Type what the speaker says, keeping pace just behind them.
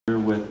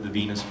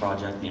Venus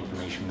Project, the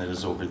information that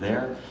is over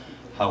there.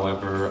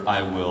 However,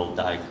 I will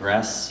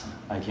digress.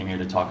 I came here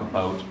to talk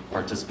about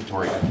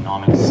participatory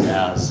economics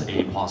as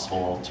a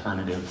possible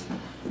alternative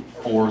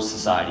for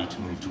society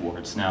to move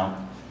towards. Now,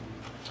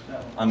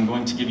 I'm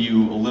going to give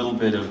you a little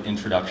bit of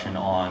introduction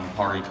on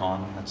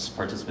PARICON, that's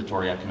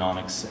participatory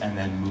economics, and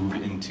then move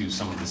into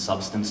some of the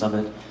substance of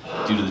it.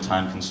 Due to the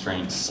time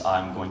constraints,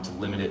 I'm going to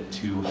limit it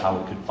to how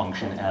it could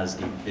function as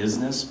a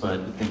business,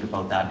 but think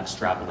about that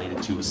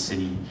extrapolated to a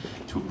city,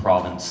 to a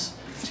province,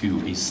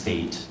 to a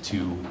state,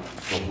 to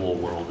the whole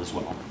world as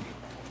well.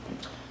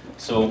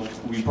 So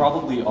we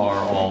probably are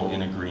all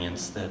in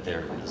agreement that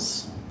there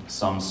is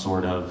some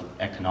sort of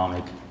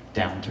economic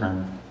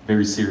downturn,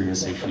 very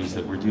serious issues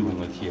that we're dealing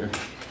with here.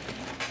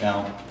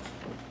 Now,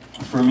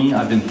 for me,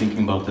 I've been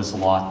thinking about this a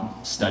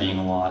lot, studying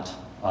a lot,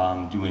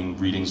 doing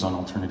readings on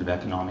alternative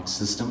economic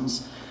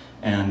systems,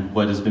 and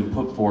what has been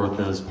put forth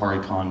as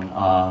PARICON,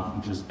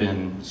 which has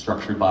been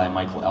structured by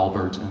Michael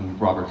Albert and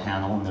Robert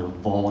Hannell, and there are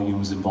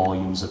volumes and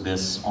volumes of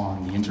this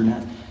on the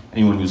internet.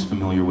 Anyone who's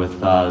familiar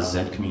with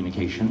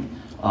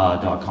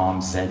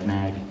zcommunication.com,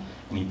 ZMag,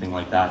 anything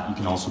like that, you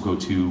can also go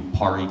to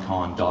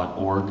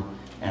paricon.org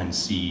and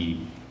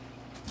see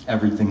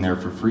everything there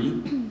for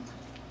free.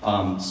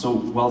 So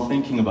while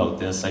thinking about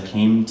this, I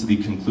came to the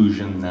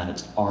conclusion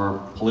that our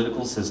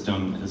political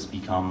system has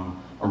become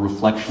a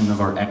reflection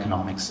of our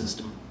economic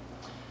system.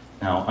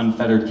 Now,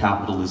 unfettered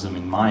capitalism,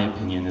 in my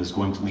opinion, is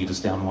going to lead us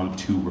down one of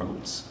two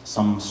roads.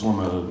 Some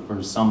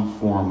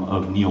form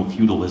of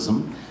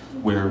neo-feudalism,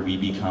 where we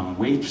become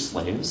wage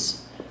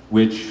slaves,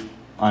 which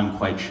I'm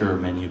quite sure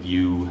many of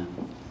you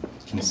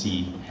can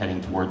see heading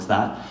towards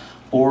that,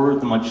 or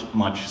the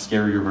much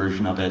scarier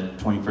version of it,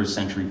 21st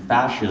century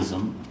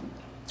fascism,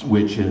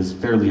 which is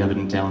fairly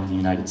evident down in the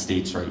United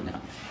States right now.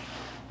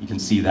 You can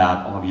see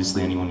that,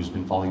 obviously, anyone who's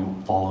been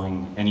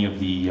following any of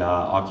the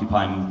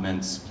Occupy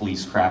movements,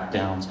 police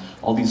crackdowns,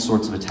 all these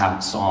sorts of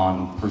attacks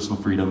on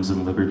personal freedoms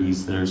and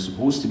liberties that are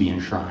supposed to be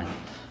enshrined,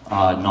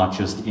 not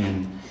just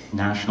in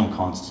national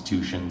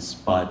constitutions,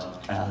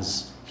 but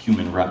as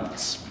human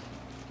rights.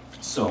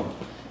 So,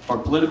 if our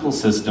political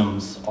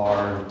systems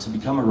are to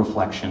become a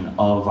reflection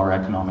of our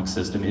economic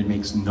system, it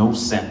makes no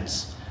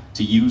sense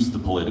to use the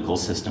political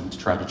system to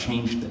try to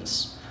change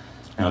this.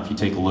 Now, if you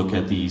take a look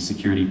at the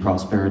Security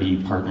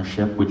Prosperity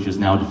Partnership, which is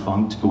now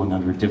defunct, going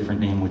under a different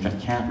name, which I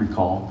can't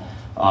recall,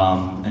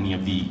 any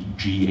of the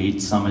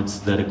G8 summits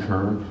that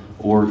occur,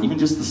 or even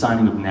just the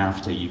signing of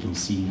NAFTA, you can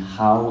see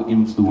how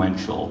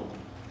influential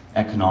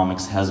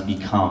economics has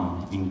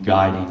become in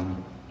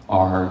guiding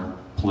our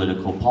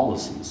political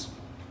policies.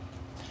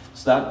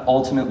 So that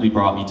ultimately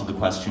brought me to the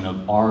question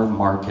of, are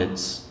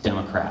markets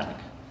democratic?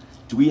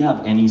 Do we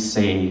have any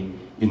say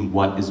in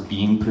what is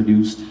being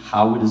produced,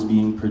 how it is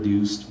being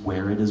produced,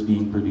 where it is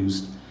being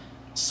produced?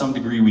 To some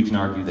degree, we can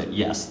argue that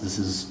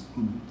yes,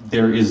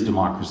 there is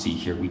democracy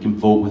here. We can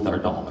vote with our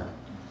dollar,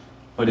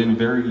 but in a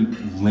very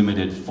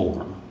limited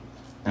form.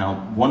 Now,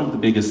 one of the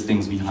biggest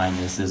things behind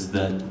this is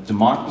that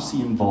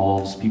democracy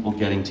involves people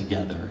getting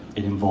together.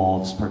 It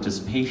involves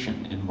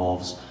participation. It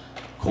involves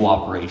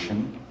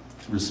cooperation,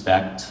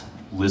 respect,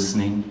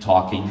 listening,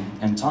 talking,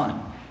 and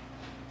time.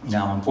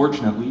 Now,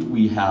 unfortunately,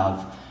 we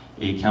have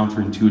a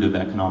counterintuitive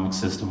economic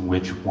system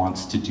which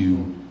wants to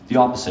do the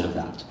opposite of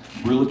that.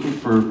 We're looking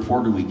for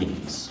quarterly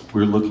gains.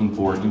 We're looking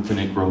for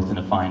infinite growth in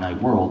a finite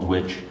world,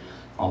 which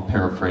I'll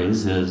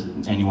paraphrase is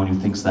anyone who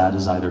thinks that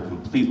is either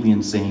completely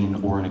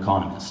insane or an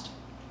economist.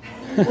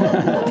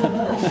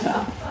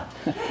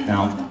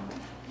 Now,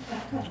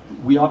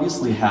 we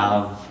obviously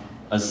have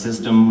a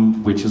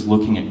system which is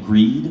looking at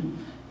greed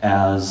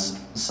as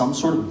some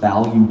sort of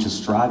value to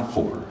strive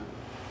for,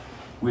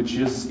 which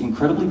is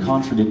incredibly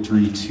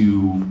contradictory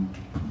to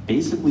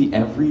basically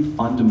every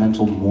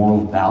fundamental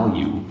moral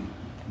value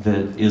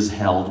that is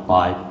held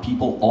by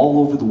people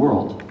all over the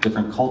world,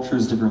 different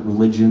cultures, different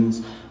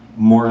religions.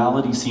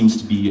 Morality seems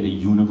to be a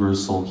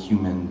universal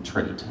human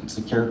trait. It's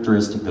a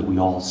characteristic that we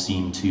all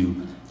seem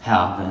to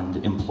have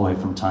and employ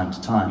from time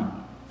to time.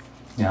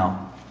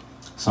 Now,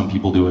 some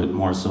people do it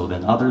more so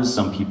than others.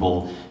 Some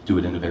people do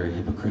it in a very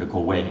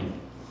hypocritical way.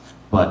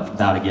 But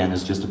that, again,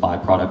 is just a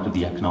byproduct of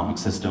the economic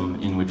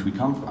system in which we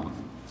come from.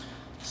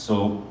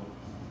 So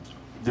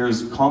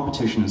there's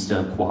competition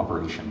instead of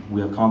cooperation.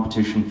 We have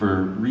competition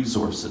for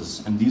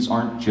resources, and these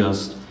aren't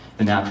just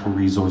the natural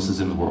resources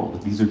in the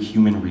world. These are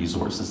human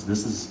resources.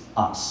 This is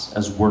us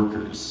as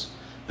workers.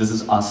 This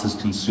is us as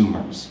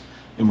consumers.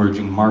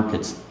 Emerging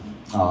markets,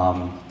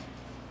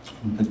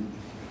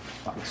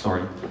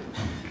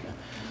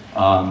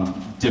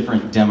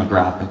 different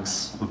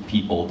demographics of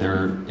people.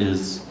 There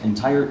is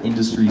entire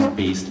industries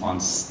based on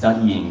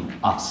studying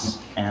us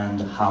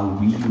and how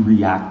we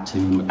react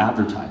to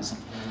advertising,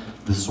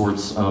 the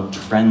sorts of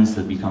trends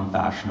that become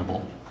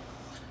fashionable.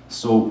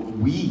 So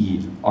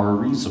we are a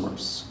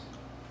resource.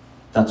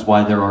 That's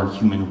why there are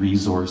human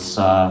resource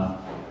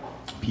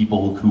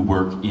people who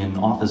work in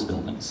office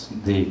buildings.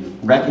 They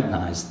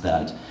recognize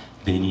that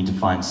they need to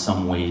find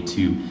some way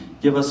to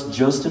give us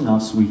just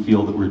enough so we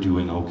feel that we're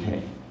doing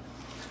okay.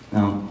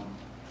 Now,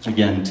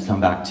 again, to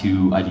come back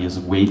to ideas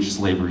of wage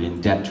slavery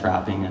and debt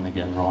trapping, and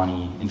again,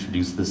 Ronnie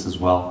introduced this as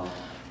well,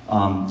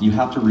 you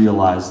have to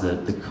realize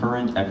that the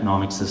current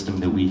economic system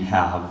that we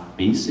have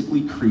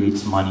basically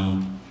creates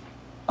money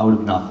out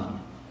of nothing.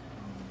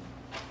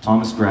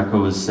 Thomas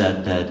Greco has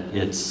said that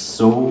it's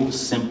so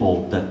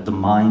simple that the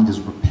mind is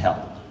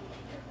repelled.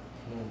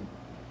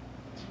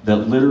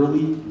 That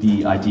literally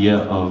the idea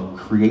of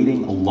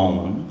creating a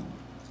loan,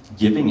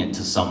 giving it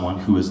to someone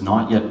who has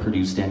not yet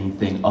produced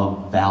anything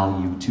of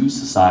value to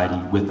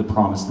society with the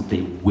promise that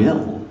they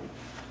will,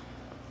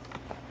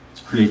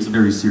 creates a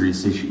very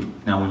serious issue.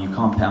 Now, when you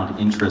compound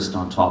interest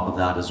on top of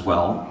that as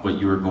well, what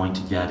you are going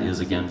to get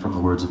is, again, from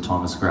the words of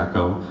Thomas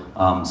Greco,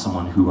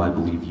 someone who I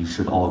believe you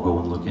should all go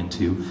and look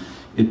into,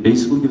 it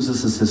basically gives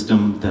us a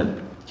system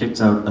that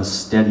kicks out a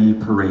steady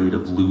parade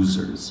of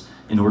losers.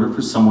 In order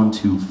for someone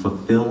to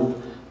fulfill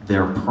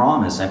their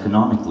promise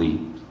economically,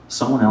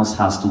 someone else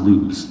has to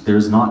lose.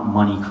 There's not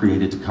money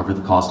created to cover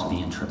the cost of the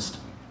interest.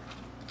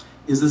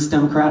 Is this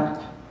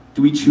democratic?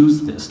 Do we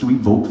choose this? Do we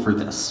vote for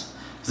this?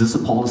 Is this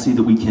a policy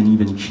that we can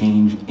even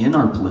change in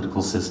our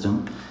political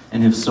system?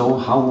 And if so,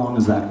 how long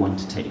is that going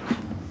to take?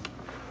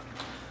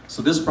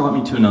 So this brought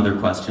me to another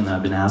question that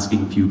I've been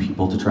asking a few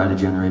people to try to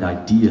generate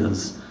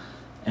ideas.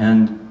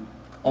 And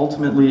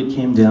ultimately it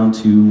came down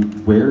to,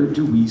 where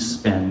do we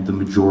spend the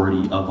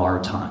majority of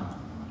our time?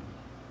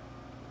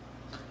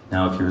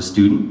 Now, if you're a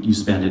student, you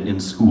spend it in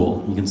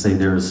school. You can say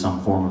there is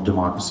some form of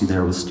democracy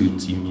there with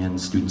students'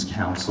 unions, students'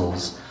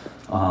 councils.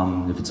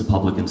 If it's a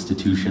public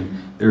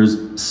institution,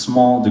 there's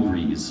small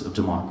degrees of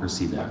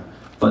democracy there.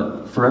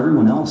 But for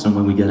everyone else, and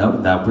when we get out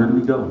of that, where do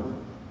we go?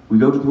 We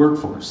go to the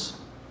workforce.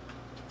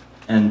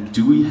 And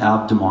do we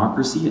have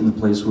democracy in the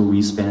place where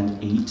we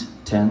spend 8,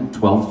 10,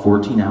 12,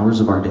 14 hours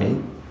of our day?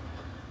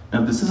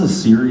 Now, this is a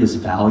serious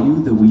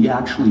value that we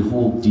actually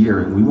hold dear,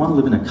 and we want to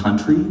live in a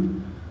country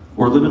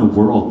or live in a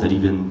world that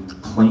even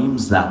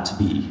claims that to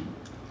be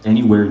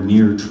anywhere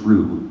near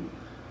true.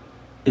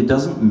 It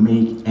doesn't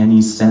make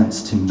any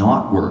sense to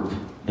not work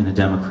in a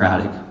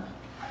democratic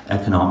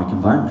economic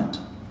environment.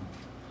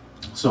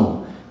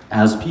 So,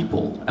 as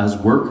people, as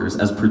workers,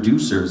 as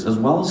producers, as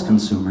well as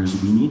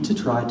consumers, we need to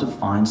try to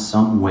find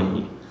some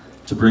way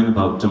to bring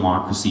about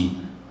democracy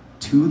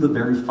to the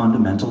very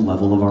fundamental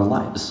level of our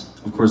lives.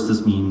 Of course,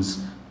 this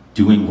means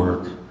doing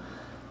work,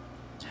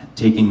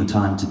 taking the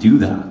time to do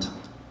that,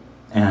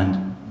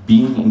 and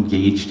being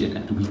engaged in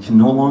it. We can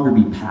no longer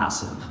be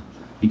passive,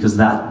 because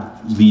that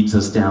leads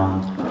us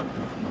down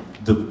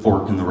the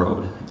fork in the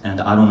road.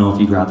 And I don't know if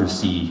you'd rather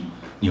see,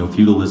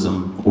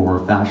 feudalism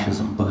or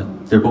fascism,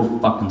 but they're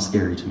both fucking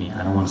scary to me.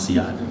 I don't want to see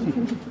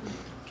either.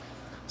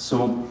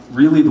 So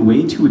really the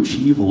way to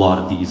achieve a lot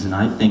of these, and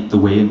I think the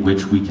way in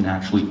which we can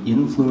actually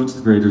influence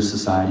the greater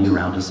society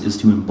around us, is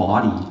to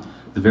embody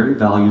the very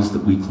values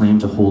that we claim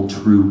to hold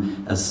true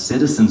as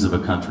citizens of a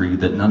country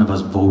that none of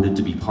us voted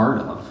to be part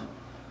of.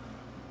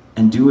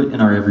 And do it in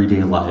our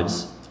everyday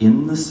lives,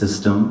 in the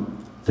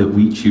system that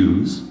we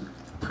choose,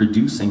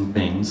 producing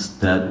things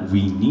that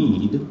we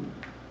need,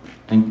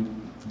 and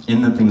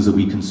in the things that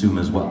we consume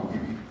as well.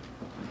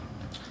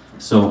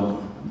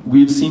 So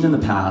we've seen in the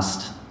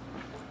past,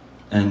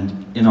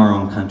 and in our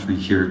own country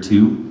here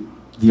too,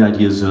 the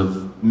ideas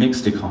of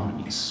mixed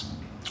economies.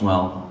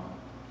 Well,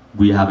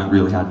 we haven't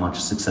really had much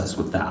success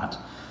with that.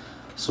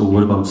 So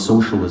what about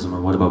socialism,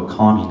 or what about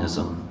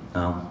communism?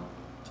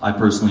 I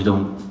personally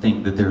don't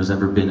think that there's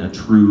ever been a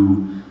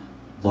true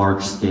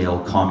large-scale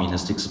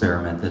communist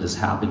experiment that has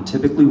happened.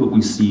 Typically what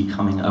we see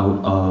coming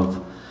out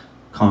of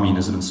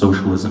communism and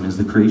socialism is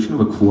the creation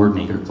of a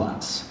coordinator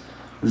class.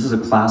 This is a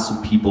class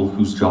of people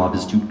whose job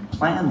is to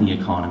plan the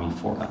economy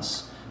for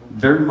us,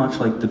 very much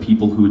like the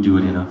people who would do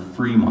it in a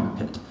free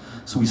market.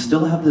 So we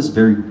still have this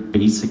very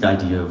basic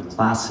idea of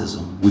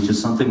classism, which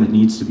is something that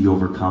needs to be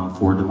overcome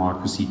for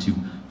democracy to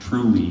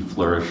truly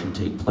flourish and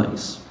take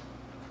place.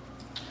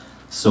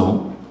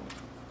 So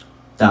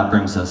that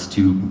brings us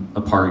to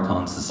a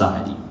paricon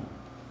society.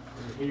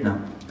 Now,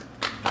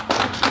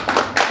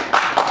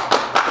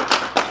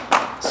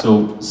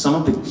 so some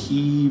of the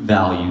key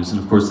values, and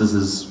of course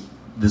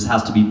this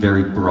has to be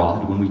very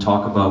broad. When we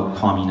talk about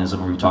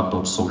communism, or we talk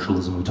about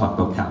socialism, we talk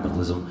about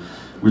capitalism,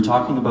 we're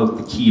talking about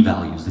the key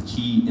values, the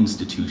key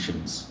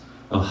institutions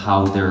of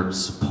how they're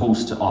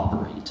supposed to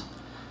operate.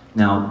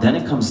 Now, then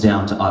it comes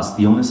down to us.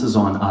 The onus is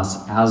on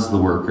us as the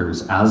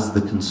workers, as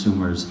the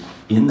consumers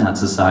in that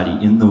society,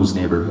 in those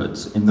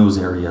neighborhoods, in those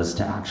areas,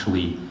 to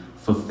actually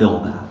fulfill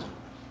that.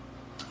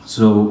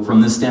 So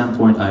from this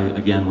standpoint, I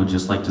again would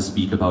just like to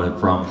speak about it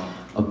from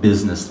a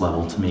business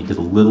level to make it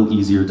a little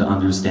easier to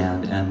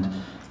understand and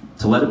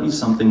to let it be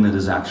something that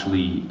is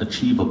actually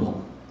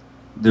achievable.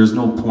 There's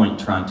no point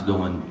trying to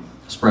go and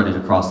spread it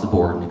across the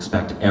board and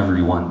expect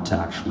everyone to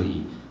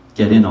actually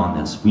get in on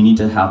this. We need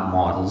to have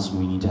models,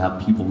 we need to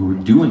have people who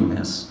are doing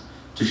this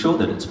to show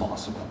that it's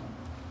possible.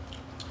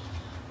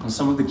 Now,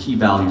 some of the key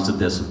values of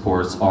this, of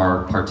course,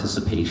 are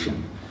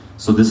participation.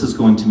 So this is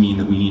going to mean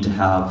that we need to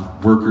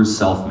have workers'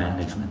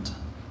 self-management.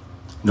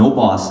 No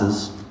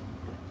bosses,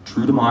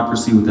 true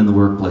democracy within the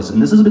workplace.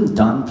 And this has been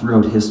done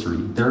throughout history.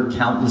 There are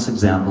countless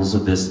examples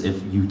of this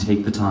if you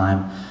take the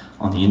time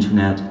on the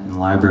internet, in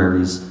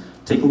libraries.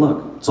 Take a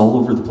look, it's all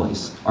over the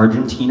place.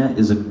 Argentina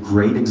is a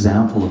great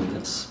example of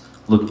this.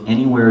 Look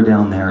anywhere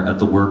down there at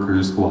the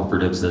workers'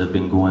 cooperatives that have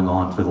been going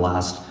on for the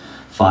last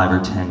 5 or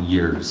 10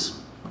 years.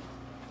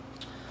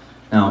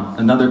 Now,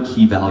 another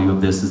key value of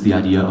this is the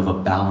idea of a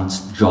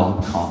balanced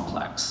job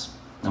complex.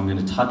 I'm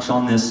going to touch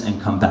on this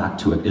and come back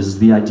to it, is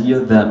the idea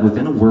that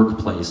within a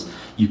workplace,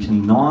 you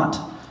cannot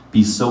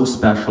be so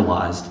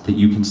specialized that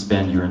you can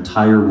spend your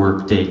entire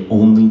workday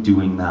only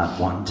doing that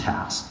one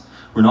task.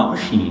 We're not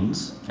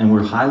machines, and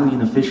we're highly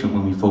inefficient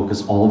when we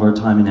focus all of our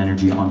time and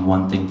energy on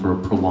one thing for a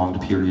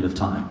prolonged period of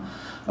time.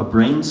 A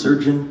brain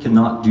surgeon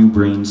cannot do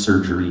brain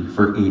surgery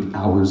for 8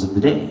 hours of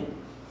the day.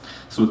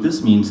 So what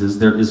this means is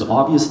there is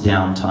obvious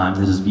downtime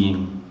that is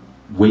being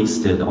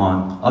wasted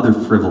on other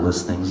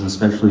frivolous things,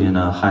 especially in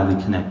a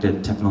highly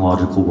connected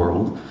technological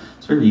world.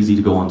 It's very easy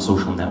to go on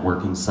social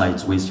networking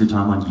sites, waste your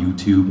time on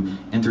YouTube,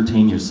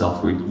 entertain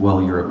yourself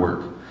while you're at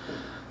work.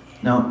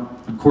 Now,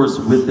 of course,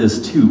 with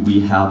this too,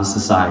 we have a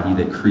society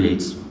that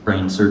creates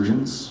brain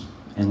surgeons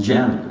and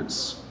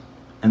janitors.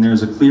 And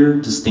there's a clear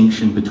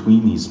distinction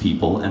between these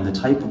people and the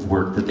type of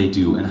work that they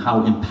do and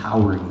how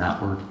empowering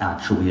that work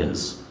actually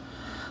is.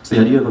 So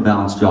the idea of a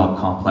balanced job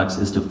complex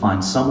is to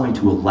find some way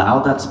to allow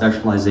that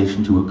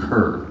specialization to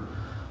occur,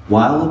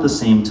 while at the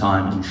same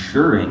time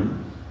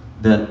ensuring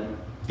that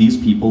these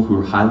people who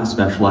are highly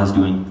specialized,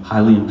 doing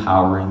highly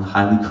empowering,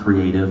 highly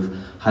creative,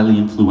 highly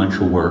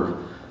influential work,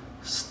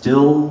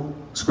 still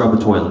scrub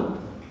a toilet,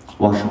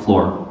 wash a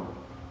floor,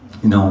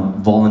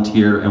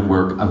 volunteer and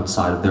work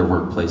outside of their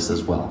workplace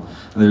as well.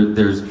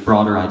 There's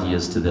broader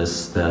ideas to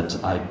this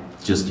that I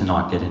just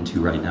cannot get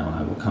into right now, and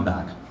I will come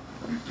back.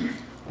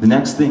 The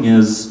next thing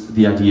is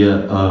the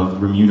idea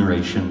of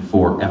remuneration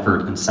for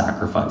effort and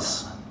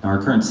sacrifice. Now,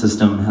 our current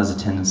system has a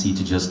tendency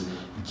to just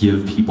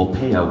give people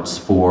payouts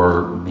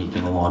for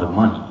making a lot of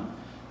money.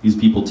 These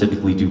people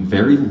typically do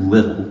very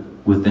little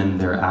within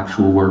their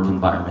actual work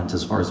environment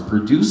as far as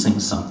producing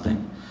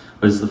something,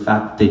 but it's the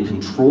fact that they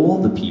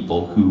control the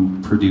people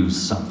who produce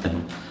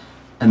something,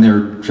 and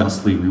they're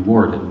justly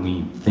rewarded, and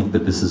we think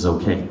that this is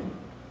okay.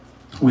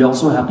 We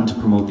also happen to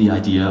promote the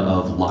idea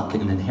of luck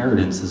and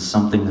inheritance as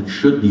something that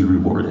should be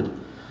rewarded.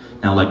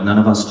 Now, like, none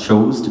of us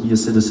chose to be a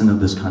citizen of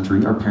this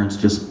country. Our parents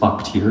just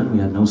fucked here and we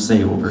had no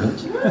say over it.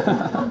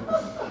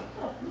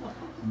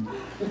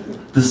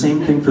 The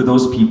same thing for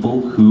those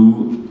people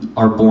who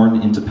are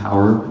born into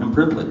power and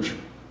privilege.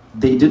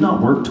 They did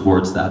not work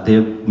towards that. They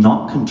have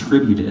not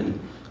contributed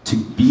to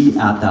be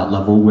at that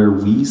level where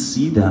we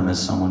see them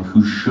as someone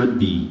who should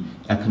be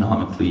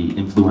economically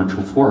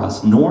influential for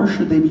us, nor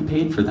should they be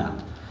paid for that.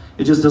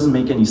 It just doesn't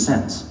make any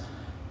sense.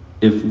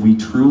 If we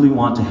truly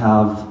want to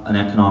have an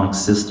economic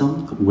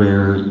system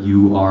where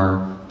you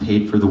are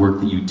paid for the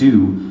work that you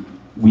do,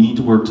 we need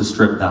to work to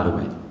strip that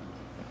away.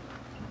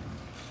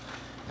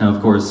 Now,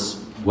 of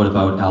course, what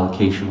about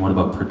allocation? What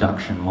about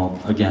production? Well,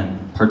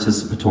 again,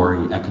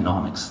 participatory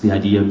economics. The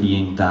idea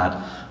being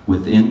that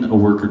within a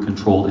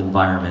worker-controlled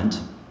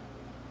environment,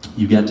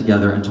 you get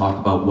together and talk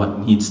about what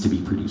needs to be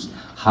produced,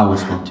 how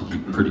it's going to be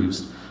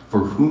produced, for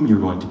whom you're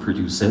going to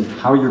produce it,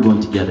 how you're going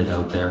to get it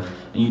out there,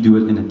 and you do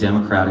it in a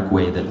democratic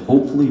way that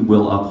hopefully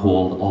will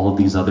uphold all of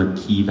these other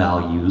key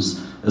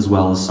values, as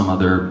well as some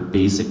other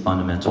basic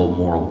fundamental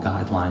moral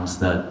guidelines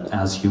that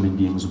as human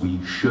beings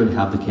we should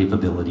have the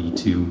capability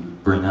to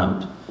bring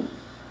out.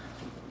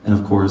 And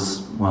of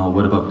course, well,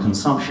 what about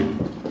consumption?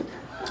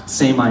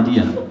 Same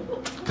idea,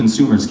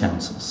 consumers'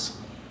 councils.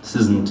 This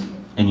isn't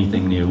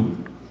anything new.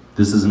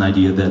 This is an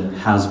idea that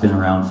has been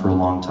around for a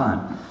long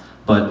time.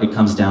 But it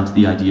comes down to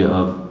the idea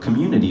of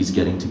communities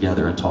getting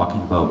together and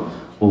talking about,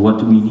 well, what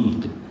do we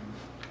need?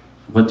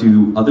 What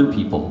do other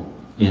people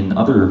in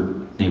other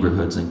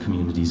neighborhoods and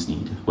communities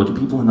need? What do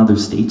people in other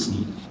states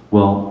need?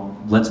 Well,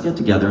 let's get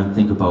together and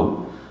think about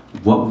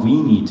what we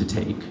need to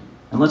take.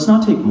 And let's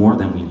not take more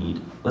than we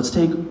need. Let's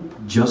take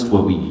just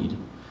what we need.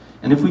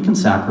 And if we can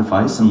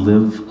sacrifice and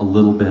live a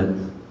little bit,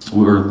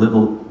 or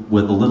live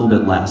with a little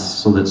bit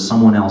less so that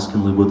someone else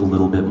can live with a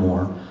little bit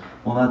more,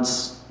 well,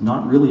 that's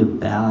not really a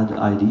bad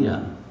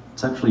idea.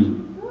 It's actually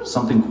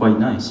something quite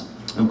nice.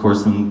 Of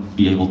course, then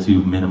be able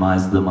to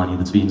minimize the money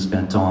that's being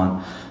spent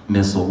on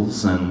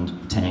missiles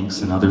and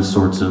tanks and other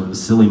sorts of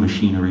silly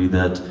machinery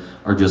that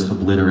are just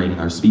obliterating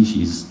our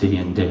species day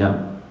in, day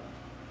out.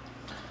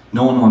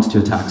 No one wants to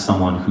attack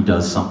someone who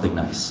does something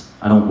nice.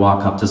 I don't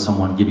walk up to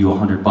someone, give you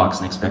 $100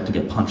 and expect to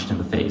get punched in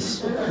the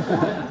face.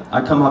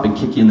 I come up and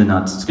kick you in the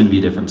nuts, it's gonna be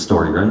a different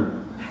story, right?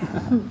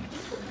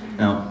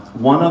 Now,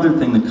 one other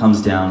thing that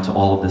comes down to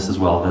all of this as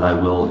well that I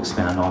will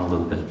expand on a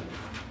little bit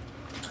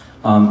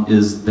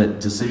is that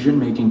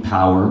decision-making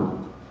power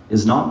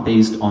is not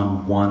based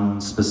on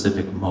one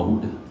specific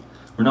mode.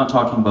 We're not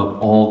talking about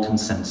all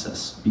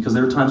consensus, because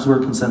there are times where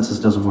consensus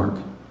doesn't work.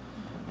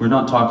 We're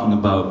not talking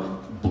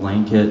about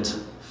blanket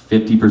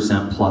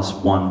 50% plus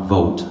one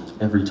vote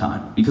every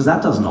time, because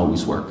that doesn't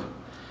always work.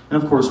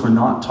 And of course, we're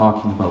not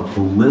talking about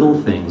the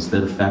little things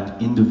that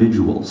affect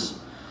individuals.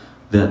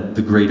 that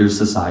the greater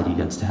society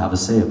gets to have a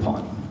say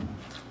upon.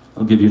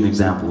 I'll give you an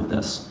example of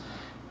this.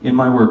 In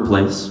my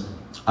workplace,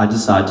 I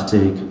decide to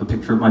take a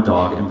picture of my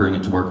dog and bring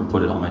it to work and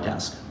put it on my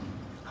desk.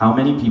 How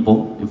many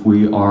people, if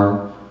we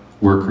are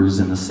workers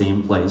in the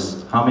same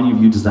place, how many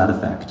of you does that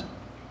affect?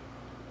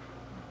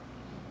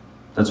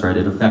 That's right,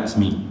 it affects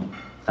me.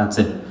 That's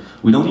it.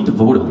 We don't need to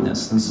vote on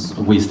this. This is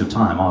a waste of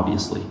time,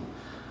 obviously.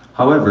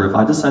 However, if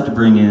I decide to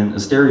bring in a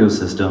stereo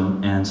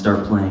system and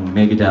start playing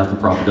Megadeth or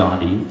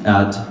Propagandhi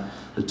at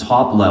the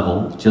top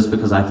level, just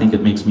because I think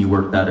it makes me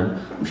work better,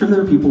 I'm sure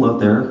there are people out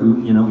there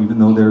who, you know, even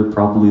though they're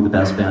probably the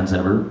best bands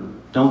ever,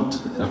 don't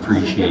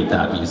appreciate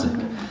that music.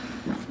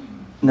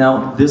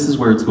 Now, this is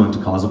where it's going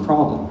to cause a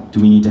problem.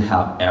 Do we need to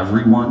have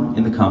everyone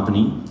in the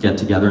company get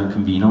together and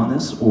convene on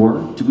this,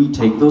 or do we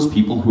take those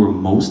people who are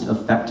most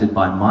affected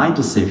by my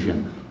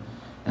decision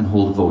and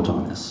hold a vote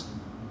on this?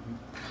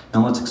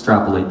 Now let's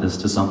extrapolate this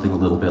to something a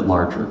little bit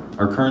larger.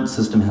 Our current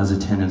system has a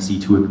tendency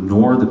to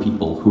ignore the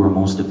people who are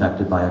most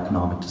affected by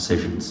economic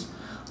decisions.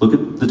 Look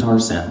at the tar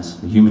sands,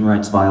 the human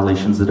rights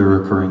violations that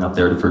are occurring up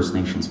there to First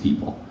Nations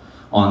people.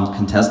 On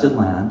contested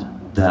land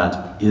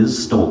that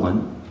is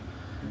stolen,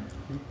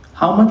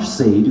 how much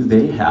say do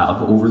they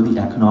have over the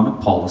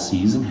economic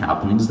policies and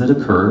happenings that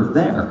occur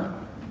there?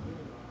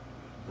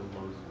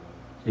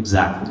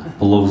 Exactly,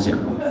 below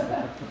zero.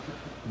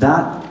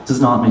 That does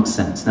not make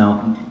sense.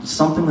 Now,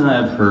 something that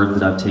I've heard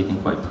that I've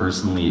taken quite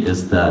personally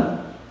is that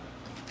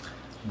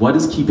what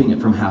is keeping it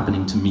from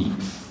happening to me?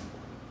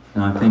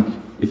 Now, I think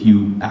if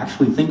you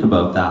actually think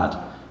about that,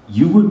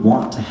 you would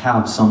want to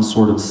have some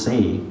sort of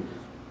say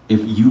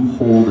if you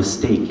hold a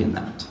stake in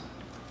that.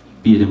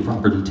 Be it in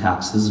property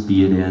taxes,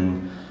 be it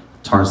in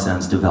tar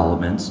sands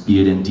developments,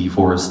 be it in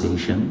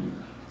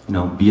deforestation, you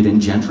know, be it in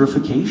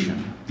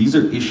gentrification. These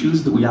are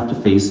issues that we have to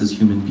face as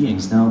human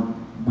beings. Now,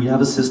 we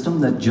have a system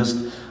that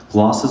just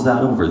glosses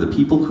that over. The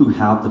people who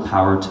have the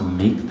power to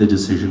make the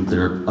decisions that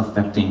are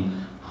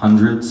affecting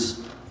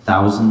hundreds,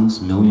 thousands,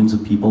 millions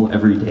of people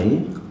every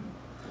day,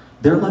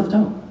 they're left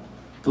out.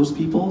 Those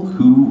people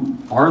who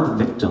are the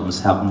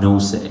victims have no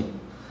say.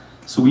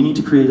 So we need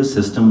to create a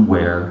system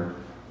where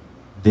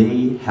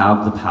they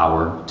have the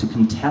power to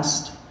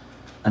contest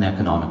an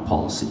economic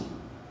policy.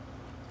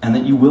 And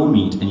that you will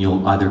meet and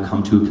you'll either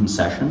come to a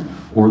concession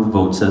or the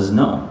vote says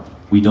no,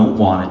 we don't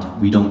want it,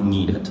 we don't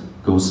need it,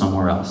 go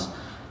somewhere else.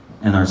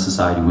 And our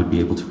society would be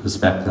able to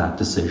respect that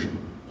decision.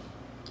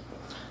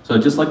 So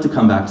I'd just like to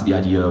come back to the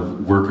idea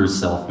of workers'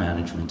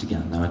 self-management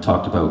again. Now I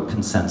talked about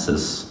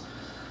consensus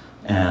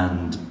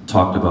and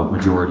talked about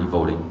majority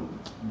voting.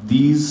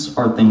 These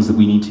are things that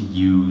we need to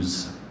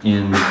use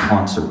in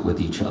concert with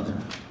each other,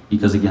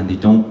 because again, they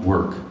don't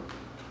work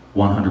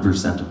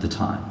 100% of the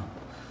time.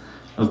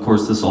 Of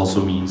course, this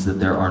also means that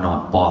there are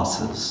not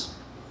bosses.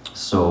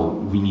 So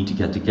we need to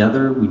get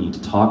together, we need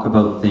to talk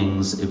about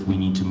things. If we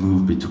need to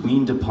move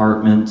between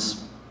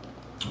departments,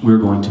 we're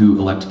going to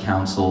elect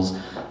councils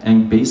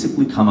and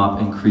basically come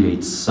up and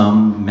create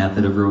some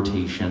method of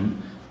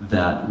rotation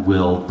that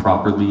will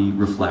properly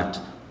reflect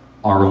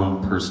our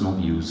own personal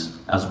views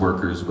as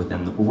workers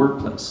within the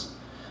workplace.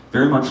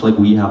 Very much like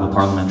we have a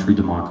parliamentary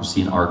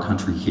democracy in our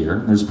country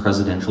here, there's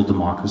presidential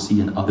democracy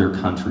in other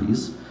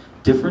countries.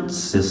 Different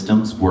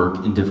systems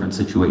work in different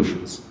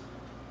situations.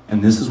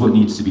 And this is what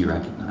needs to be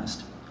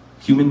recognized.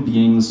 Human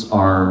beings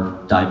are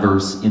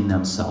diverse in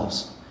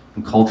themselves,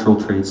 in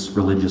cultural traits,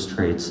 religious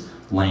traits,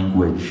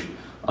 language,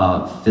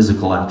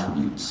 physical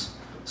attributes.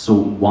 So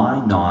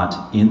why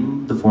not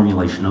in the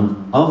formulation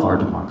of our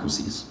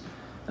democracies?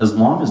 As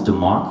long as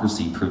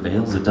democracy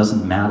prevails, it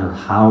doesn't matter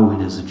how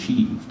it is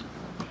achieved.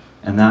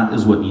 And that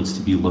is what needs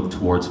to be looked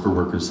towards for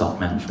workers'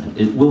 self-management.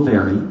 It will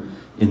vary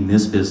in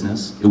this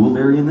business, it will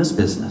vary in this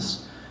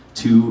business,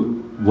 to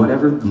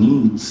whatever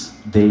needs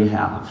they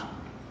have.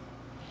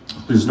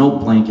 There's no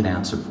blanket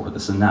answer for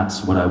this, and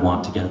that's what I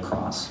want to get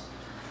across.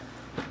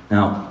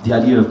 Now, the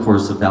idea, of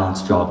course, of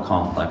balanced job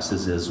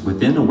complexes is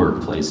within a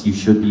workplace, you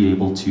should be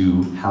able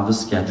to have a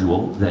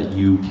schedule that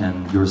you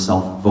can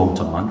yourself vote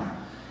on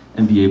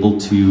and be able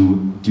to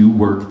do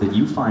work that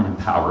you find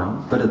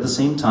empowering, but at the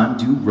same time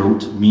do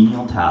rote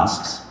menial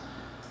tasks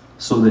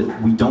so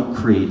that we don't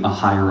create a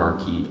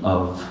hierarchy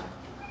of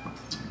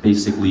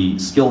basically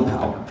skill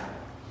power.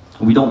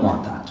 We don't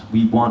want that.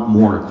 We want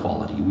more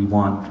equality. We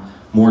want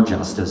more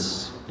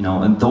justice, you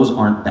know, and those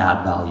aren't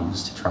bad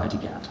values to try to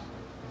get.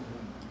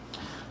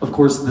 Of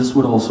course, this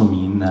would also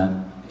mean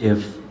that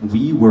if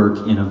we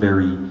work in a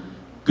very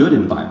good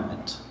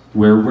environment,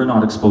 where we're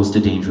not exposed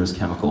to dangerous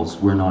chemicals,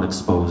 we're not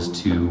exposed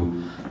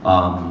to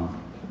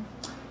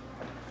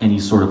any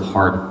sort of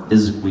hard,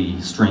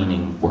 physically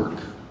straining work,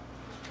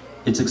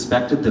 it's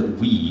expected that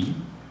we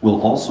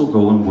will also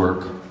go and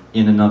work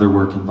in another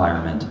work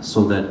environment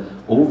so that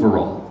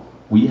overall,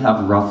 we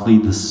have roughly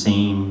the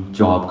same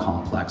job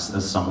complex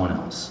as someone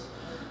else.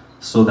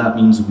 So that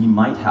means we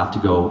might have to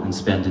go and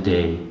spend a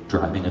day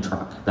driving a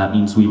truck. That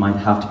means we might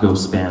have to go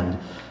spend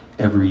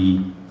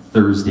every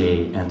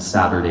Thursday and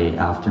Saturday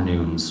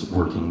afternoons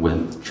working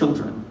with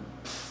children.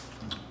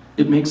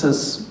 It makes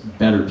us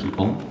better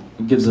people.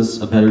 It gives us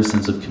a better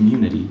sense of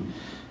community.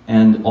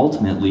 And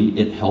ultimately,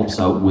 it helps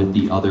out with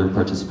the other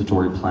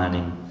participatory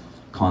planning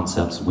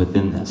concepts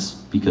within this,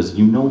 because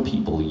you know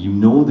people, you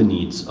know the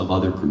needs of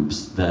other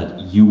groups that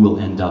you will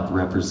end up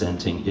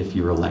representing if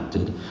you're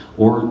elected,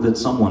 or that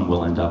someone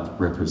will end up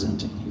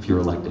representing if you're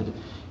elected.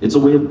 It's a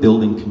way of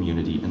building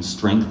community and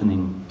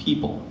strengthening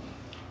people,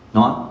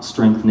 not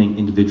strengthening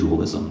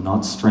individualism,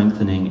 not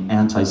strengthening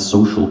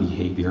antisocial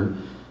behavior,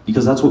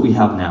 because that's what we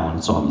have now and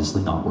it's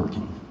obviously not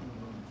working.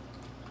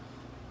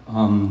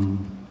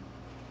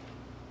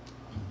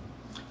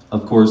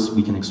 Of course,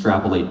 we can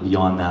extrapolate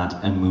beyond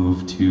that and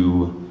move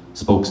to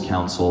spokes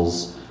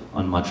councils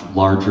on much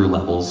larger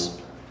levels.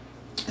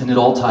 And it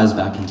all ties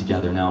back in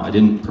together. Now, I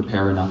didn't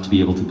prepare enough to be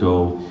able to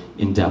go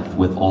in depth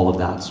with all of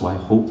that, so I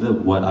hope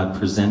that what I've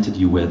presented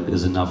you with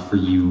is enough for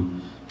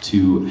you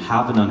to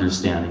have an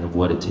understanding of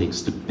what it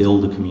takes to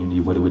build a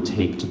community, what it would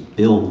take to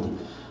build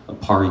a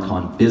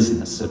PariCon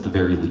business at the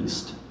very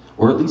least,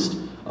 or at least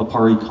a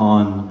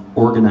PariCon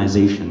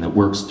organization that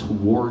works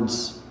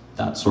towards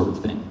that sort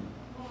of thing.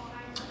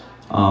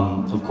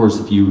 Of course,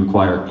 if you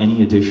require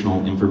any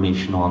additional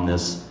information on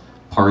this,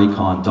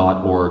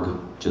 paricon.org,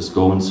 just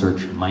go and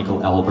search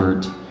Michael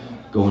Albert,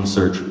 go and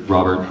search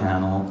Robin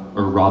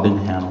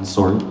Hannell,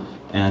 sorry,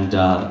 and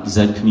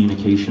Zed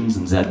Communications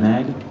and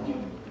ZedMag.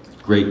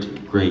 Great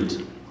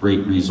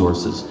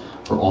resources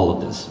for all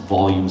of this,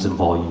 volumes and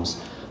volumes.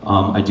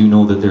 I do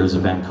know that there's a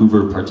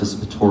Vancouver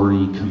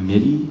Participatory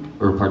Committee,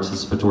 or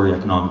Participatory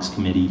Economics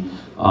Committee.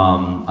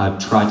 I've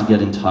tried to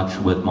get in touch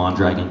with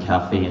Mondragon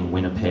Cafe in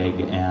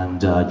Winnipeg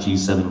and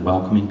G7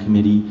 Welcoming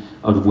Committee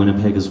out of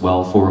Winnipeg as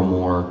well for a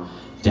more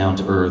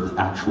down-to-earth,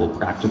 actual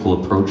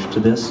practical approach to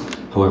this.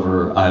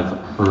 However, I've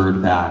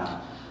heard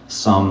back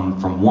some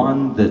from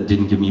one that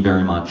didn't give me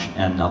very much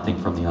and nothing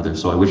from the other.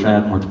 So I wish I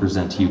had more to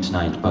present to you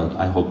tonight, but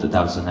I hope that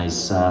that was a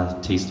nice,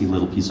 tasty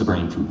little piece of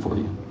brain food for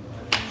you.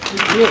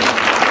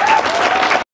 Thank you.